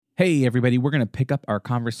Hey, everybody, we're going to pick up our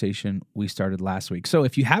conversation we started last week. So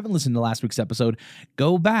if you haven't listened to last week's episode,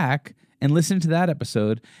 go back and listen to that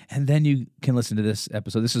episode, and then you can listen to this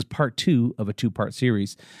episode. This is part 2 of a 2-part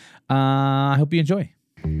series. I hope you enjoy.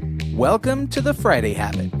 Welcome to The Friday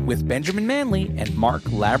Habit with Benjamin Manley and Mark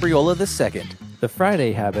Labriola II. The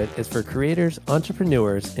Friday Habit is for creators,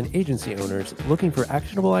 entrepreneurs, and agency owners looking for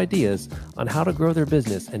actionable ideas on how to grow their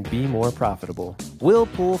business and be more profitable. We'll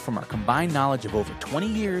pull from our combined knowledge of over 20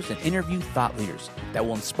 years and interview thought leaders that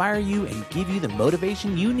will inspire you and give you the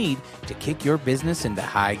motivation you need to kick your business into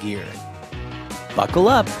high gear. Buckle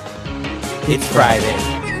up. It's Friday.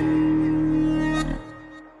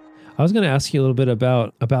 I was going to ask you a little bit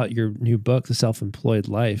about your new book, The Self-Employed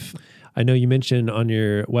Life. I know you mentioned on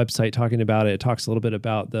your website talking about it. It talks a little bit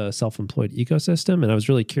about the self-employed ecosystem, and I was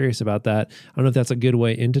really curious about that. I don't know if that's a good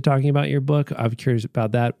way into talking about your book. I'm curious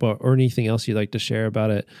about that, or anything else you'd like to share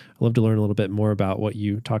about it. I'd love to learn a little bit more about what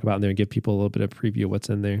you talk about in there and give people a little bit of preview of what's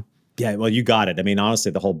in there. Yeah, well, you got it. I mean,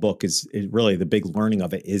 honestly, the whole book is really the big learning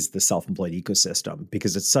of it is the self-employed ecosystem,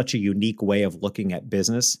 because it's such a unique way of looking at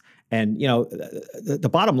business. And, you know, the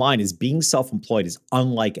bottom line is being self-employed is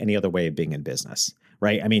unlike any other way of being in business,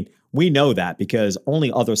 right? I mean, we know that because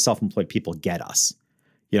only other self-employed people get us.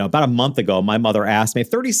 You know, about a month ago, my mother asked me,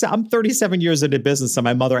 I'm 37 years into business, and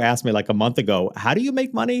my mother asked me like a month ago, how do you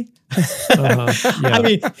make money? Yeah. I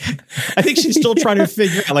mean, I think she's still trying to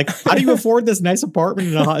figure out, like, how do you afford this nice apartment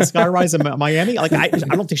in a sky rise in Miami? Like, I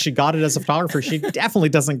don't think she got it as a photographer. She definitely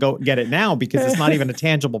doesn't go get it now because it's not even a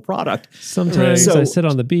tangible product. Sometimes I sit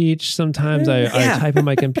on the beach. Sometimes I type on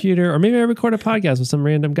my computer, or maybe I record a podcast with some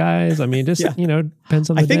random guys. I mean, just, depends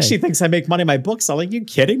on the I think day. she thinks I make money on my books. I'm like, you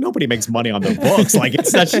kidding? Nobody makes money on their books. Like,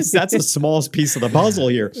 that's the smallest piece of the puzzle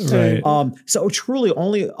here. Right. So truly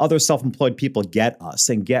only other self-employed people get us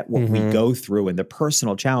and get what we go through and the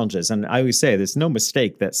personal challenges. And I always say there's no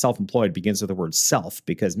mistake that self-employed begins with the word self,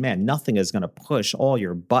 because man, nothing is going to push all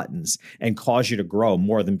your buttons and cause you to grow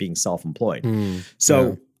more than being self-employed.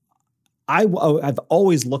 I've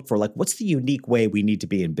always looked for, like, what's the unique way we need to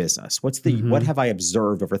be in business? What have I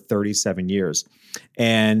observed over 37 years?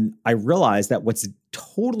 And I realized that what's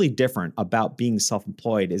totally different about being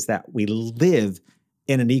self-employed is that we live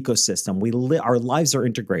in an ecosystem. Our lives are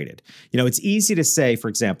integrated. You know, it's easy to say, for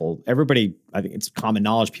example, everybody, I think it's common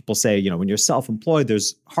knowledge. People say, you know, when you're self-employed,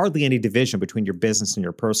 there's hardly any division between your business and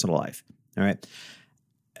your personal life. All right.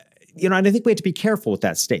 You know, and I think we have to be careful with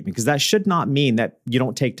that statement, because that should not mean that you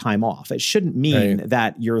don't take time off. It shouldn't mean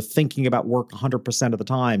that you're thinking about work 100% of the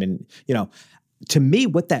time. And, you know, to me,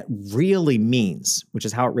 what that really means, which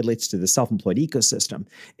is how it relates to the self-employed ecosystem,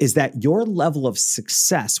 is that your level of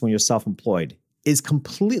success when you're self-employed is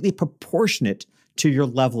completely proportionate to your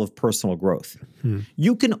level of personal growth.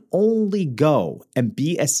 You can only go and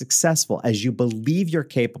be as successful as you believe you're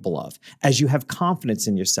capable of, as you have confidence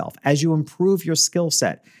in yourself, as you improve your skill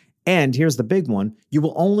set. And here's the big one: you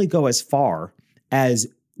will only go as far as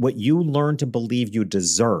what you learn to believe you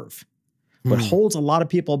deserve. What holds a lot of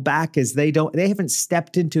people back is they haven't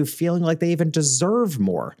stepped into feeling like they even deserve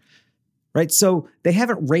more, right? So they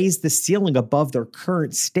haven't raised the ceiling above their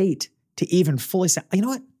current state to even fully say, you know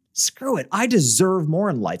what? Screw it. I deserve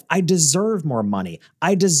more in life. I deserve more money.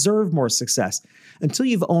 I deserve more success. Until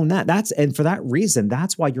you've owned that, and for that reason,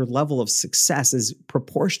 that's why your level of success is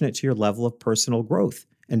proportionate to your level of personal growth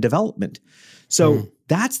and development. So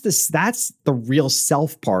that's the real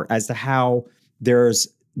self part as to how there's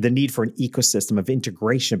the need for an ecosystem of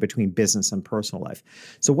integration between business and personal life.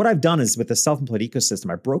 So what I've done is, with the self-employed ecosystem,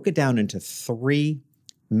 I broke it down into 3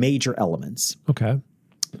 major elements. Okay.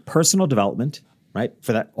 Personal development, right?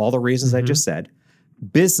 For that, all the reasons I just said.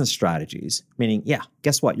 Business strategies, meaning,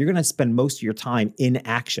 guess what? You're going to spend most of your time in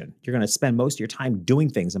action. You're going to spend most of your time doing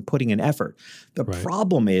things and putting in effort. The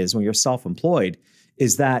problem is, when you're self-employed,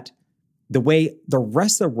 is that the way the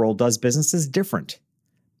rest of the world does business is different.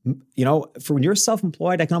 You know, for when you're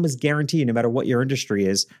self-employed, I can almost guarantee you, no matter what your industry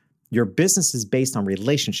is, your business is based on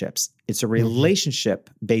relationships. It's a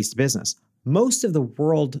relationship-based business. Most of the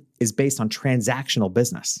world is based on transactional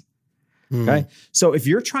business. Okay. So if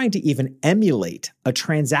you're trying to even emulate a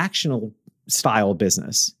transactional style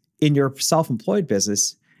business in your self-employed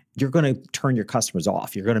business, you're going to turn your customers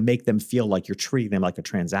off. You're going to make them feel like you're treating them like a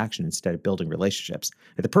transaction instead of building relationships.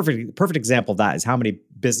 And the perfect example of that is how many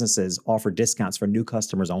businesses offer discounts for new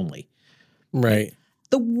customers only. Right.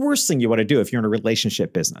 The worst thing you want to do if you're in a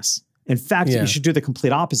relationship business. In fact, you should do the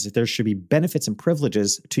complete opposite. There should be benefits and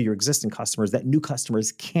privileges to your existing customers that new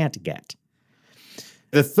customers can't get.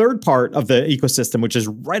 The third part of the ecosystem, which is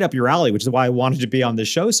right up your alley, which is why I wanted to be on this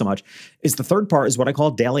show so much, is the third part is what I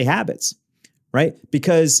call daily habits. right?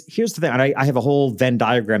 Because here's the thing, and I have a whole Venn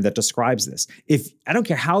diagram that describes this. If I don't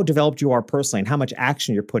care how developed you are personally and how much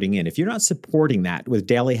action you're putting in, if you're not supporting that with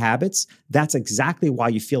daily habits, that's exactly why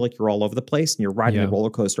you feel like you're all over the place and you're riding a roller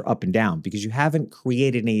coaster up and down, because you haven't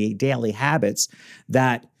created any daily habits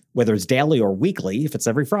that, whether it's daily or weekly, if it's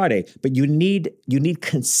every Friday, but you need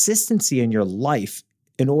consistency in your life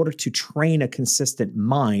in order to train a consistent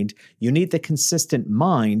mind. You need the consistent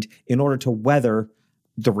mind in order to weather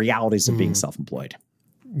the realities of being self-employed.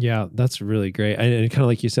 Yeah, that's really great. And kind of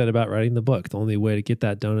like you said about writing the book, the only way to get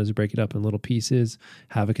that done is to break it up in little pieces,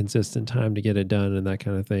 have a consistent time to get it done, and that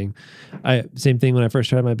kind of thing. Same thing when I first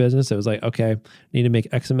started my business. It was like, okay, need to make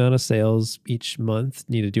X amount of sales each month,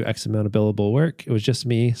 need to do X amount of billable work. It was just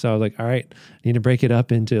me. So I was like, all right, I need to break it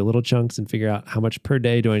up into little chunks and figure out how much per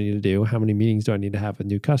day do I need to do? How many meetings do I need to have with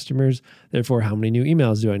new customers? Therefore, how many new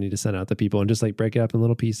emails do I need to send out to people? And just like break it up in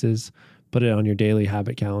little pieces, put it on your daily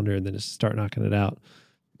habit calendar, and then just start knocking it out.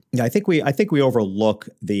 Yeah, I think we overlook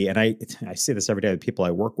and I see this every day with people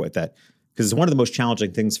I work with, that because one of the most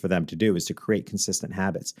challenging things for them to do is to create consistent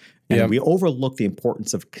habits, and we overlook the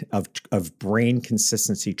importance of brain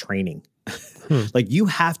consistency training. Like, you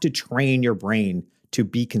have to train your brain to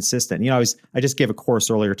be consistent. I just gave a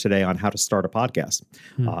course earlier today on how to start a podcast,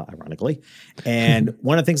 ironically, and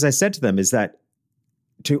one of the things I said to them is that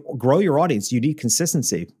to grow your audience, you need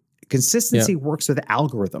consistency. Consistency works with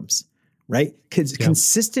algorithms. Right?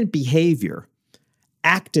 Consistent behavior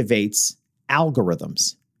activates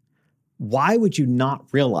algorithms. Why would you not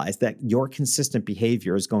realize that your consistent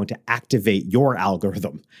behavior is going to activate your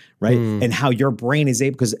algorithm, right? And how your brain is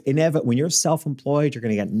able, because when you're self-employed, you're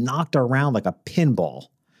going to get knocked around like a pinball.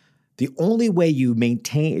 The only way you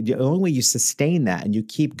sustain that and you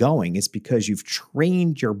keep going is because you've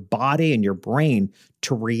trained your body and your brain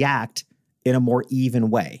to react in a more even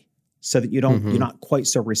way, so that you're not quite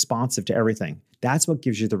so responsive to everything. That's what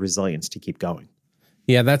gives you the resilience to keep going.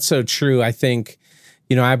 Yeah, that's so true. I think,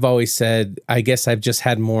 I've always said, I guess I've just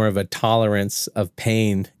had more of a tolerance of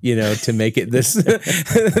pain, to make it this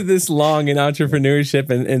this long in entrepreneurship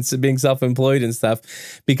and being self-employed and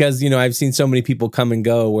stuff, because, I've seen so many people come and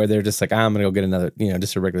go where they're just like, I'm going to go get another,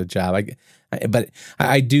 just a regular job. But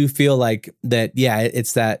I do feel like that,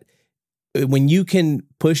 it's that when you can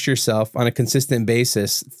push yourself on a consistent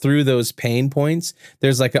basis through those pain points,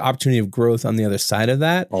 there's like an opportunity of growth on the other side of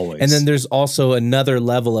that. Always. And then there's also another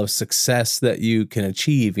level of success that you can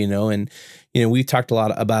achieve, and, we talked a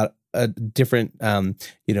lot about different,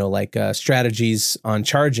 strategies on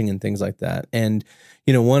charging and things like that. And,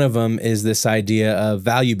 one of them is this idea of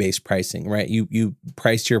value-based pricing, right? You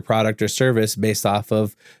price your product or service based off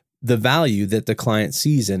of the value that the client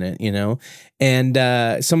sees in it,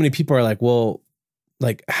 and so many people are like, well,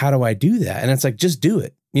 like, how do I do that? And it's like, just do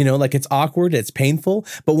it. Like, it's awkward, it's painful,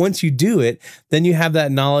 but once you do it, then you have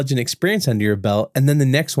that knowledge and experience under your belt. And then the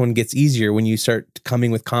next one gets easier when you start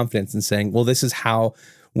coming with confidence and saying, well, this is how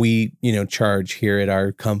we, charge here at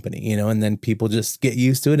our company, and then people just get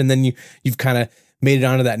used to it. And then you've kind of made it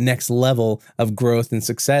onto that next level of growth and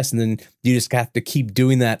success. And then you just have to keep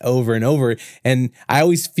doing that over and over. And I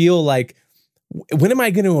always feel like, when am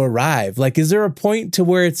I going to arrive? Like, is there a point to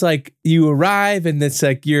where it's like you arrive and it's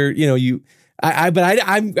like I'm feeling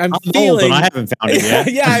old and I haven't found it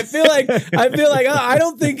yet. Yeah, I feel like I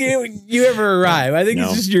don't think you ever arrive. I think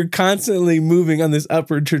it's just you're constantly moving on this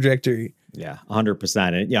upward trajectory. Yeah,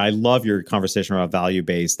 100%. And I love your conversation about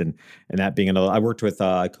value-based and that being another.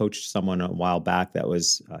 I coached someone a while back that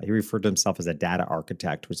was, he referred to himself as a data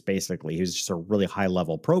architect, which basically he was just a really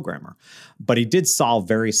high-level programmer. But he did solve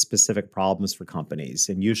very specific problems for companies,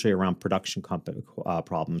 and usually around production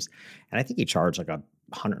problems. And I think he charged like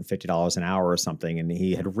 $150 an hour or something. And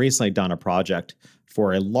he had recently done a project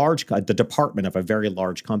for the department of a very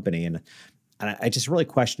large company. And I just really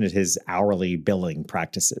questioned his hourly billing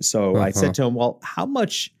practices. So I said to him, well, how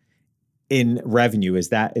much in revenue is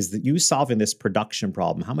that you solving this production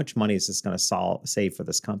problem? How much money is this going to save for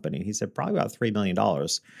this company? And he said, probably about $3 million.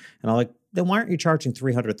 And I'm like, then why aren't you charging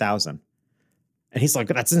 $300,000? And he's like,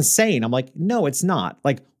 that's insane. I'm like, no, it's not.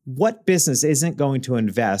 Like, what business isn't going to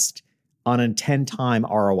invest on a 10-time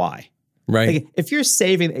ROI? Right. Like, if you're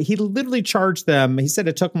saving, he literally charged them. He said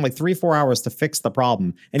it took him like 3-4 hours to fix the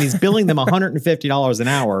problem, and he's billing them $150 an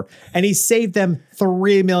hour, and he saved them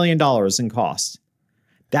 $3 million in costs.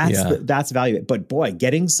 That's value. But boy,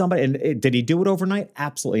 getting somebody, and did he do it overnight?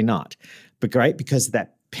 Absolutely not. But right, because of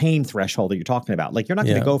that pain threshold that you're talking about, like, you're not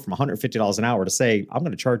going to go from $150 an hour to say, I'm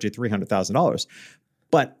going to charge you $300,000.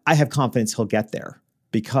 But I have confidence he'll get there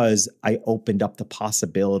because I opened up the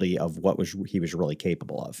possibility of what he was really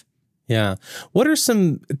capable of. Yeah. What are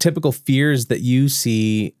some typical fears that you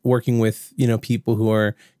see working with, people who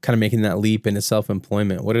are kind of making that leap into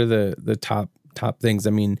self-employment? What are the top things? I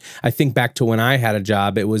mean, I think back to when I had a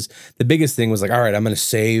job, it was the biggest thing was like, all right, I'm going to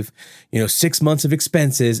save, 6 months of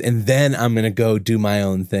expenses and then I'm going to go do my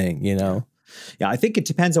own thing, Yeah, I think it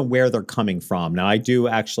depends on where they're coming from. Now, I do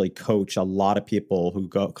actually coach a lot of people who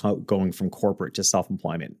going from corporate to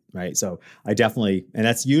self-employment, right? So I definitely, and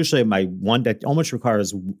that's usually my one that almost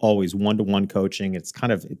requires always one-to-one coaching. It's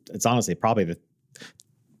honestly probably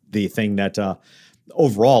the thing that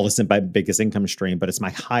overall isn't my biggest income stream, but it's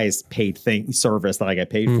my highest paid service that I get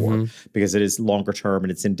paid for because it is longer term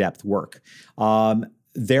and it's in-depth work.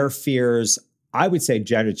 Their fears, I would say,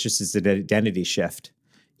 it's just as an identity shift.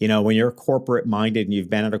 When you're corporate minded and you've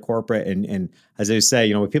been at a corporate and as I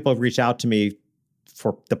say, when people have reached out to me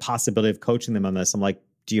for the possibility of coaching them on this, I'm like,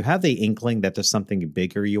 do you have the inkling that there's something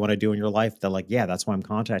bigger you want to do in your life? They're like, yeah, that's why I'm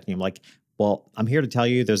contacting you. I'm like, well, I'm here to tell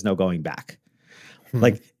you there's no going back.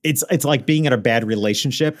 Like it's like being in a bad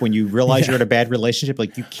relationship. When you realize you're in a bad relationship,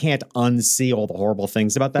 like you can't unsee all the horrible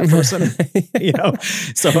things about that person,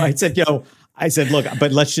 So I said, look,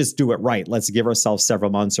 but let's just do it right. Let's give ourselves several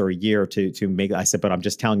months or a year to make. I said, but I'm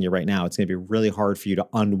just telling you right now, it's going to be really hard for you to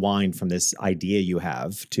unwind from this idea you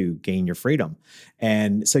have to gain your freedom.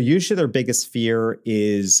 And so usually their biggest fear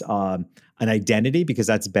is an identity, because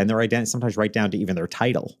that's been their identity, sometimes right down to even their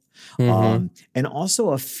title. And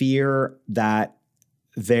also a fear that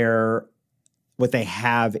what they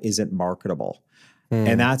have isn't marketable.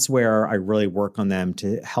 And that's where I really work on them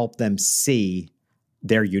to help them see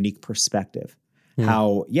their unique perspective.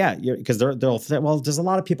 How, because they'll say, well, there's a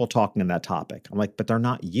lot of people talking on that topic. I'm like, but they're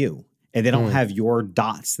not you. And they don't have your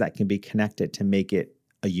dots that can be connected to make it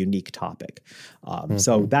a unique topic.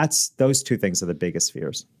 So those two things are the biggest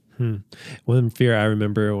fears. One fear I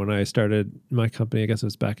remember when I started my company, I guess it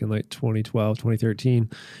was back in like 2012, 2013.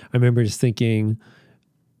 I remember just thinking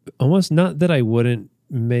almost not that I wouldn't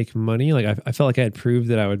make money. Like I felt like I had proved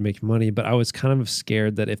that I would make money, but I was kind of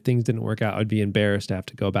scared that if things didn't work out, I'd be embarrassed to have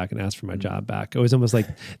to go back and ask for my job back. It was almost like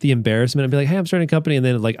the embarrassment. I'd be like, hey, I'm starting a company. And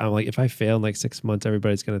then I'm like, if I fail in like 6 months,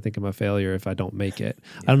 everybody's going to think I'm a failure if I don't make it.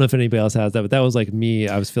 I don't know if anybody else has that, but that was like me.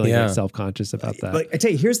 I was feeling like self-conscious about that. But I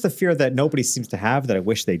tell you, here's the fear that nobody seems to have that I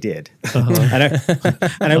wish they did.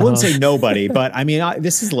 And I wouldn't say nobody, but I mean,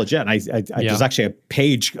 this is legit. There's actually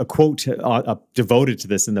a quote devoted to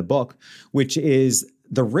this in the book, which is,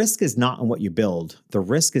 the risk is not in what you build. The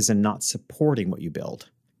risk is in not supporting what you build.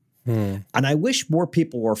 And I wish more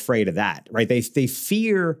people were afraid of that, right? They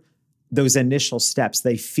fear those initial steps.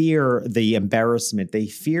 They fear the embarrassment. They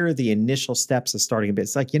fear the initial steps of starting a business.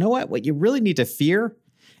 It's like, you know what? What you really need to fear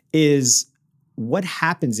is what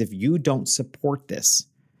happens if you don't support this.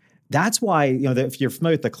 That's why, if you're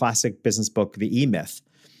familiar with the classic business book, The E-Myth,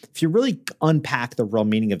 if you really unpack the real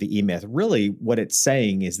meaning of the E-Myth, really what it's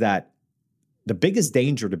saying is that the biggest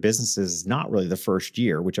danger to businesses is not really the first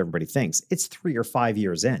year, which everybody thinks. It's 3 or 5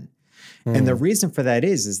 years in. And the reason for that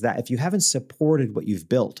is that if you haven't supported what you've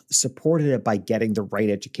built, supported it by getting the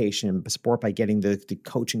right education, support by getting the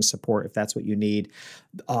coaching support, if that's what you need,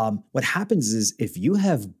 what happens is if you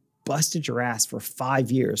have busted your ass for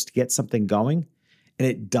 5 years to get something going and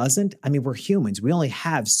it doesn't, I mean, we're humans. We only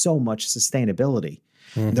have so much sustainability.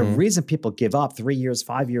 The reason people give up 3 years,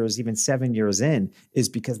 5 years, even 7 years in is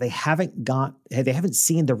because they haven't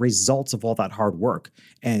seen the results of all that hard work.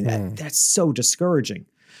 And that's so discouraging.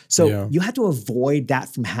 So you have to avoid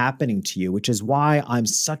that from happening to you, which is why I'm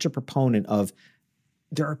such a proponent of,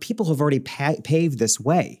 there are people who have already paved this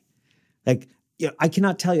way. Like, I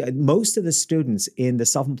cannot tell you, most of the students in the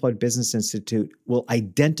Self-Employed Business Institute will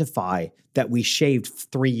identify that we shaved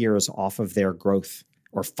 3 years off of their growth.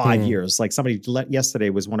 Or 5 years. Like somebody yesterday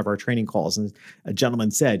was one of our training calls, and a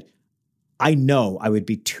gentleman said, I know I would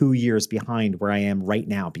be 2 years behind where I am right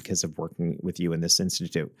now because of working with you in this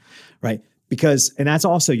institute, right? And that's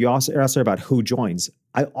also, you asked about who joins.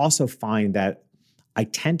 I also find that I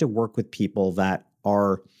tend to work with people that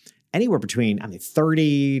are anywhere between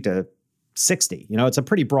 30 to 60. It's a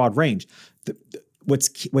pretty broad range.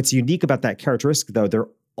 What's unique about that characteristic, though, they're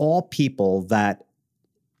all people that,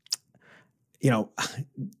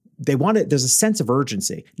 they want it. There's a sense of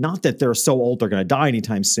urgency, not that they're so old they're going to die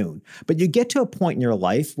anytime soon, but you get to a point in your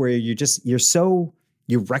life where you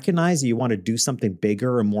recognize that you want to do something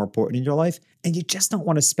bigger and more important in your life, and you just don't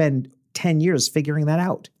want to spend 10 years figuring that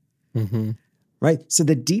out. Right? So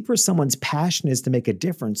the deeper someone's passion is to make a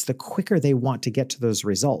difference, the quicker they want to get to those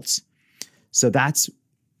results. So that's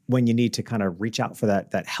when you need to kind of reach out for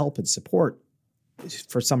that help and support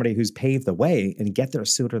for somebody who's paved the way, and get there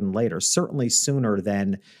sooner than later, certainly sooner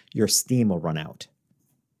than your steam will run out.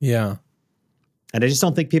 Yeah. And I just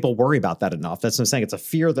don't think people worry about that enough. That's what I'm saying. It's a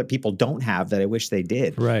fear that people don't have that I wish they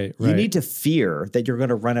did. Right. You need to fear that you're going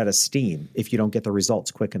to run out of steam if you don't get the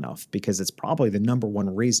results quick enough, because it's probably the number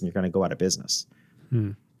one reason you're going to go out of business.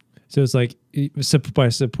 So it's like, by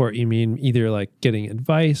support, you mean either like getting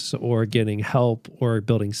advice or getting help or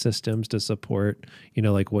building systems to support,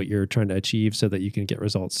 like what you're trying to achieve so that you can get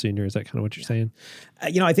results sooner. Is that kind of what you're saying?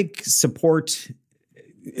 I think support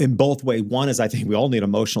in both ways. One is, I think we all need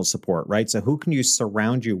emotional support, right? So who can you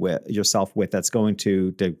surround yourself with that's going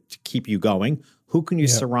to keep you going? Who can you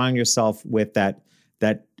surround yourself with that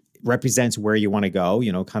represents where you want to go?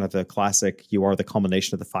 Kind of the classic, you are the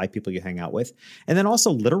culmination of the 5 people you hang out with. And then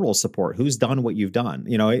also literal support. Who's done what you've done?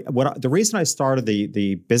 The reason I started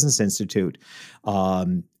the Business Institute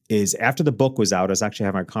is after the book was out, I was actually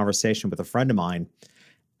having a conversation with a friend of mine.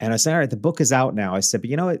 And I said, all right, the book is out now. I said, but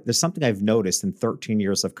there's something I've noticed in 13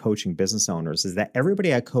 years of coaching business owners is that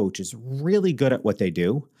everybody I coach is really good at what they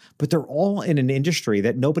do, but they're all in an industry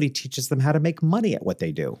that nobody teaches them how to make money at what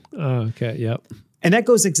they do. Oh, okay. Yep. And that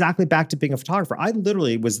goes exactly back to being a photographer. I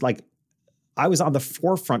literally was on the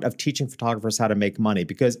forefront of teaching photographers how to make money,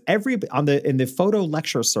 because in the photo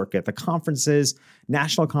lecture circuit, the conferences,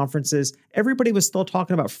 national conferences, everybody was still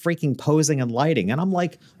talking about freaking posing and lighting. And I'm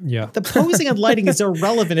like, the posing and lighting is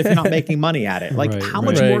irrelevant if you're not making money at it. Like, how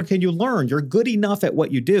much more can you learn? You're good enough at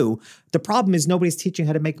what you do. The problem is nobody's teaching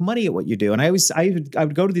how to make money at what you do. And I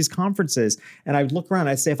would go to these conferences and I would look around and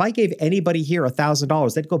I'd say, if I gave anybody here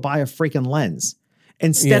 $1,000, they'd go buy a freaking lens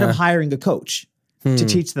instead of hiring a coach to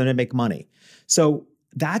teach them to make money. So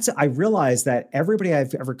I realized that everybody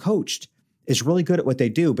I've ever coached is really good at what they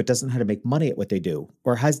do, but doesn't know how to make money at what they do,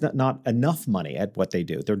 or has not enough money at what they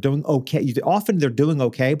do. They're doing okay. Often they're doing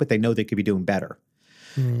okay, but they know they could be doing better.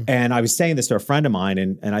 And I was saying this to a friend of mine,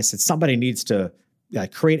 and I said, somebody needs to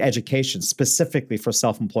create education specifically for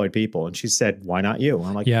self-employed people. And she said, why not you?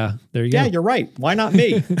 I'm like, yeah, there you go. Yeah, you're right. Why not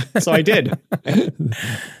me? So I did.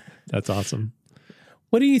 That's awesome.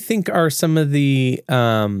 What do you think are some of the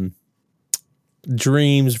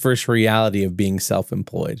dreams versus reality of being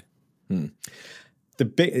self-employed?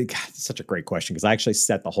 It's such a great question, because I actually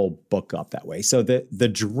set the whole book up that way. So the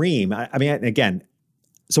dream, I mean, again,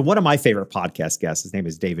 so one of my favorite podcast guests, his name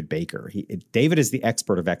is David Baker. David is the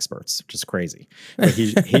expert of experts, which is crazy. But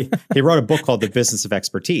he wrote a book called The Business of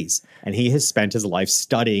Expertise, and he has spent his life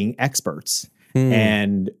studying experts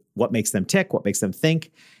and what makes them tick, what makes them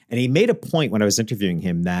think. And he made a point when I was interviewing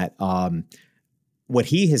him that what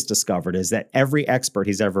he has discovered is that every expert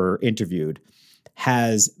he's ever interviewed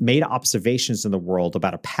has made observations in the world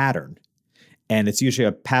about a pattern. And it's usually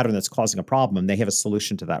a pattern that's causing a problem, and they have a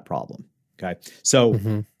solution to that problem. Okay.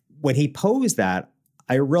 So when he posed that,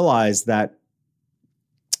 I realized that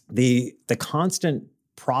the constant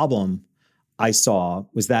problem I saw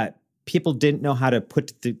was that people didn't know how to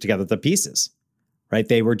put together the pieces, right?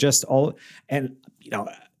 They were just all, and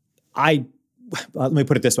let me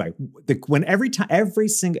put it this way. Every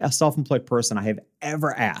single self-employed person I have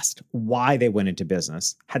ever asked why they went into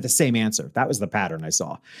business had the same answer. That was the pattern I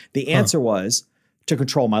saw. The answer was to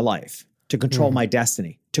control my life, to control my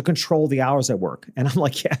destiny, to control the hours I work. And I'm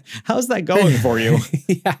like, yeah, how's that going for you?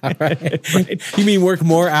 Yeah, right. You mean work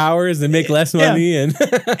more hours and make less money? And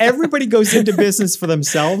everybody goes into business for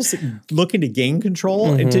themselves, looking to gain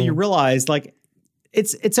control until you realize, like,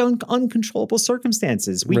 it's uncontrollable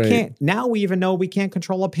circumstances. We can't, now we even know we can't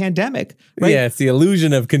control a pandemic, right? Yeah, it's the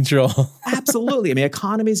illusion of control. Absolutely. I mean,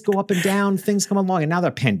 economies go up and down, things come along, and now the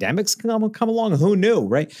pandemics come along. Who knew,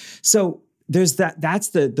 right? So there's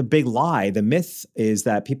that's the big lie. The myth is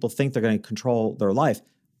that people think they're going to control their life.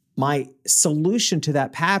 My solution to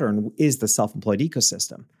that pattern is the self-employed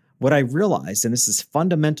ecosystem. What I realized, and this is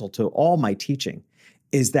fundamental to all my teaching,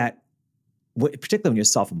 is that particularly when you're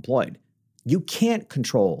self-employed, you can't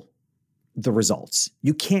control the results.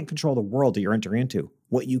 You can't control the world that you're entering into.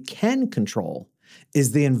 What you can control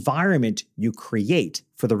is the environment you create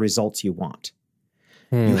for the results you want.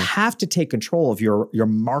 You have to take control of your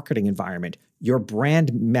marketing environment, your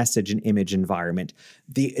brand message and image environment,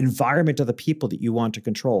 the environment of the people that you want to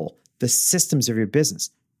control, the systems of your business.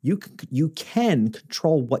 You can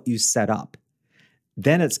control what you set up.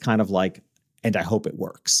 Then it's kind of like, and I hope it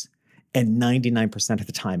works. And 99% of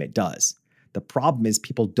the time it does. The problem is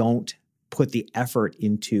people don't put the effort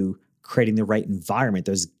into creating the right environment.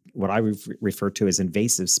 There's what I refer to as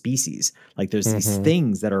invasive species. Like there's these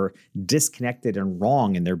things that are disconnected and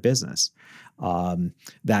wrong in their business.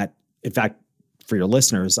 That, in fact, for your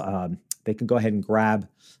listeners, they can go ahead and grab,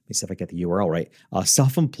 let me see if I get the URL right,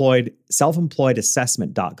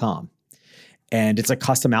 selfemployedassessment.com. And it's a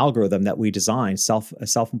custom algorithm that we designed,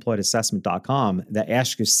 self-employedassessment.com, that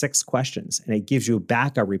asks you 6 questions, and it gives you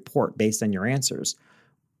back a report based on your answers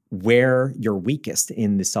where you're weakest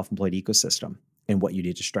in the self-employed ecosystem and what you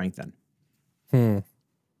need to strengthen.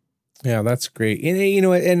 Yeah, that's great.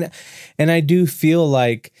 And I do feel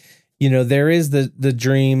like, there is the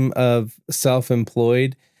dream of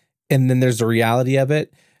self-employed, and then there's the reality of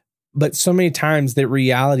it. But so many times the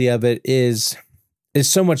reality of it is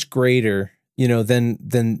so much greater,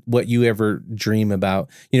 than what you ever dream about.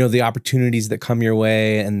 The opportunities that come your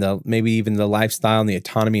way, and maybe even the lifestyle and the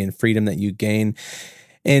autonomy and freedom that you gain.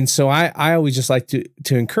 And so I always just like to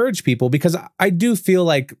encourage people, because I do feel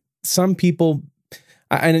like some people,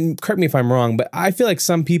 and correct me if I'm wrong, but I feel like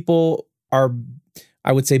some people are,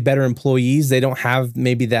 I would say, better employees. They don't have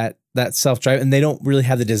maybe that self-drive, and they don't really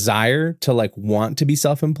have the desire to want to be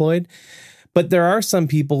self-employed. But there are some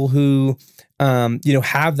people who,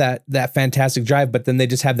 have that fantastic drive, but then they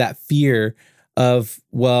just have that fear of,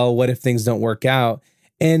 well, what if things don't work out?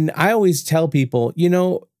 And I always tell people,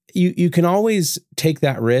 you can always take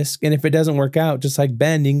that risk. And if it doesn't work out, just like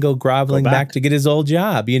Ben, you can go groveling back to get his old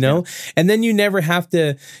job, and then you never have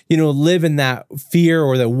to, live in that fear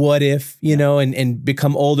or the what if, and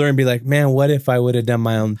become older and be like, man, what if I would have done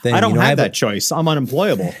my own thing? I don't have that choice. I'm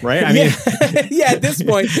unemployable, right? I mean, yeah, at this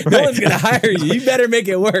point, no one's going to hire you. You better make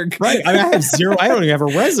it work. Right. I have zero. I don't even have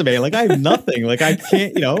a resume. I have nothing. I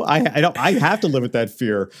can't, I have to live with that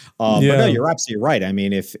fear. But no, you're absolutely right. I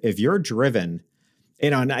mean, if you're driven,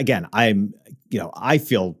 and again, I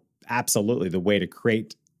feel absolutely the way to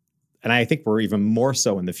create, and I think we're even more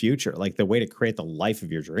so in the future, the way to create the life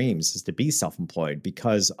of your dreams is to be self-employed,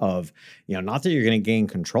 because of, not that you're going to gain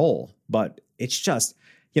control, but it's just,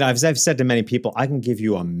 as I've said to many people, I can give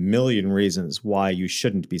you a million reasons why you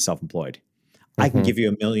shouldn't be self-employed. I can give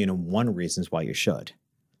you 1,000,001 reasons why you should.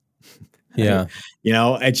 Yeah.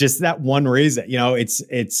 It's just that one reason,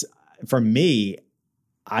 it's for me,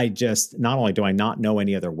 I just, not only do I not know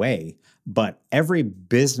any other way, but every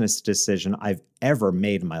business decision I've ever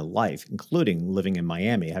made in my life, including living in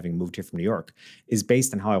Miami, having moved here from New York, is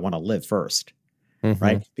based on how I want to live first,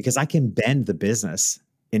 right? Because I can bend the business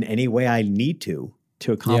in any way I need to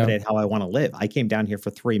accommodate how I want to live. I came down here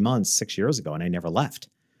for 3 months 6 years ago, and I never left,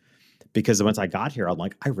 because once I got here, I'm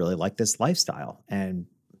like, I really like this lifestyle, and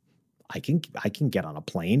I can get on a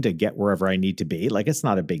plane to get wherever I need to be. It's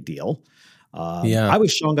not a big deal. I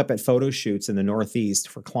was showing up at photo shoots in the Northeast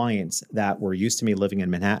for clients that were used to me living in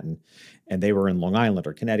Manhattan, and they were in Long Island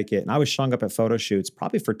or Connecticut. And I was showing up at photo shoots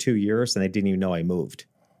probably for 2 years, and they didn't even know I moved.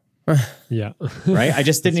 Yeah. Right. I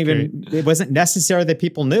just didn't even, it wasn't necessary that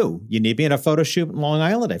people knew. You need me in a photo shoot in Long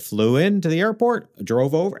Island. I flew into the airport,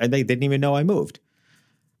 drove over, and they didn't even know I moved.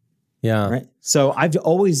 Yeah. Right. So I've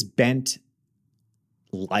always bent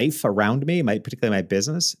life around me, particularly my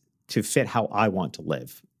business, to fit how I want to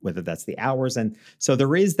live, whether that's the hours. And so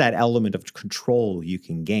there is that element of control you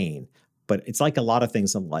can gain, but it's like a lot of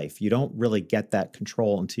things in life. You don't really get that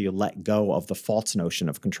control until you let go of the false notion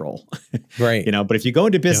of control. Right. But if you go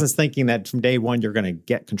into business thinking that from day one, you're going to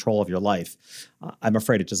get control of your life, I'm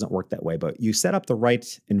afraid it doesn't work that way. But you set up the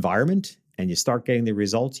right environment and you start getting the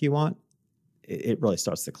results you want, it really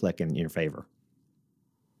starts to click in your favor.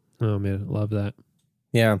 Oh man, I love that.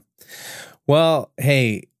 Yeah. Well,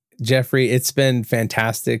 hey, Jeffrey, it's been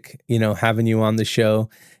fantastic, having you on the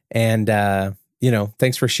show, and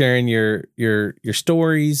thanks for sharing your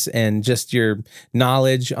stories and just your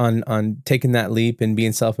knowledge on taking that leap and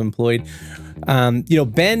being self-employed.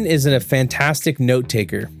 Ben is a fantastic note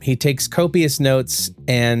taker. He takes copious notes,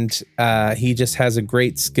 and he just has a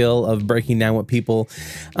great skill of breaking down what people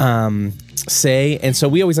say. And so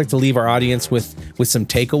we always like to leave our audience with some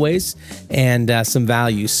takeaways and some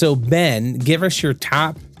value. So Ben, give us your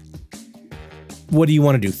top. What do you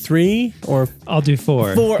want to do? 3 or? I'll do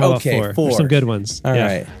 4. 4. How Okay, about 4? 4. There's some good ones. All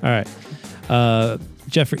right. All right.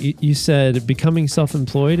 Jeffrey, you said becoming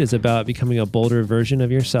self-employed is about becoming a bolder version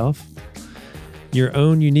of yourself. Your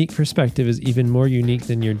own unique perspective is even more unique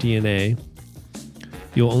than your DNA.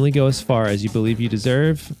 You'll only go as far as you believe you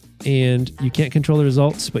deserve, and you can't control the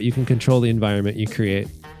results, but you can control the environment you create.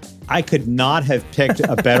 I could not have picked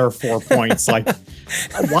a better 4 points.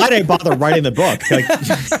 Why'd I bother writing the book?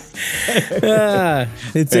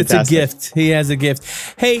 It's a gift. He has a gift.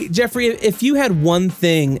 Hey, Jeffrey, if you had one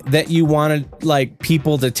thing that you wanted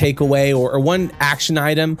people to take away, or one action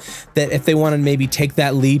item that if they want to maybe take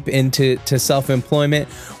that leap into self-employment,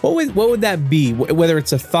 what would that be? Whether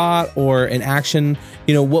it's a thought or an action,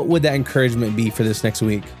 what would that encouragement be for this next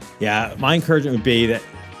week? Yeah, my encouragement would be that,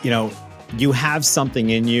 you have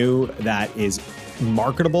something in you that is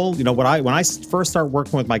marketable. When I first start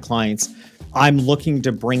working with my clients, I'm looking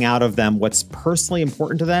to bring out of them what's personally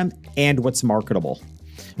important to them and what's marketable.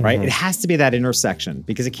 Right? It has to be that intersection,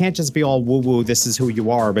 because it can't just be all woo-woo, this is who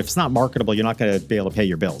you are. But if it's not marketable, you're not going to be able to pay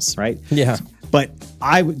your bills, right? Yeah. But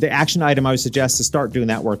the action item I would suggest to start doing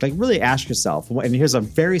that work, like really ask yourself, and here's a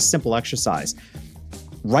very simple exercise.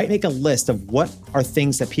 Make a list of what are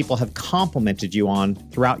things that people have complimented you on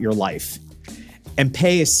throughout your life. And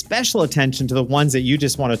pay special attention to the ones that you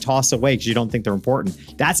just want to toss away because you don't think they're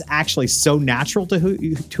important. That's actually so natural to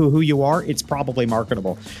who you are. It's probably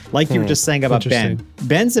marketable. Like you were just saying about Ben.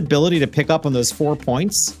 Ben's ability to pick up on those 4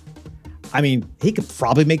 points, I mean, he could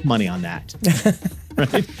probably make money on that.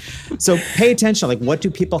 Right? So pay attention. Like, what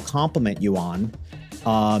do people compliment you on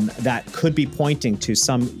that could be pointing to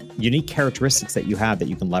some unique characteristics that you have that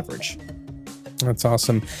you can leverage? That's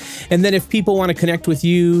awesome. And then if people want to connect with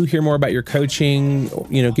you, hear more about your coaching,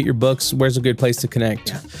 get your books, where's a good place to connect?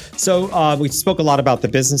 Yeah. So we spoke a lot about the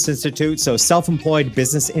Business Institute. So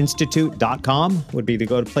selfemployedbusinessinstitute.com would be the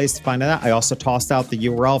go-to place to find that. I also tossed out the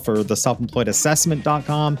URL for the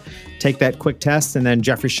selfemployedassessment.com. Take that quick test, and then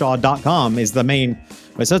jeffreyshaw.com is the main.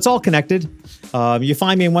 So it's all connected. You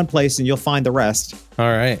find me in one place and you'll find the rest. All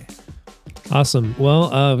right. Awesome.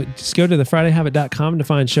 Well, just go to thefridayhabit.com to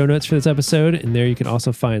find show notes for this episode. And there you can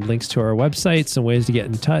also find links to our websites and ways to get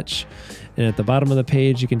in touch. And at the bottom of the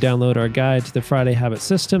page, you can download our guide to the Friday Habit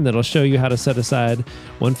System that'll show you how to set aside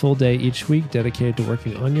one full day each week dedicated to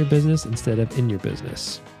working on your business instead of in your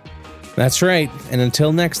business. That's right. And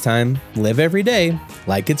until next time, live every day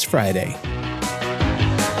like it's Friday.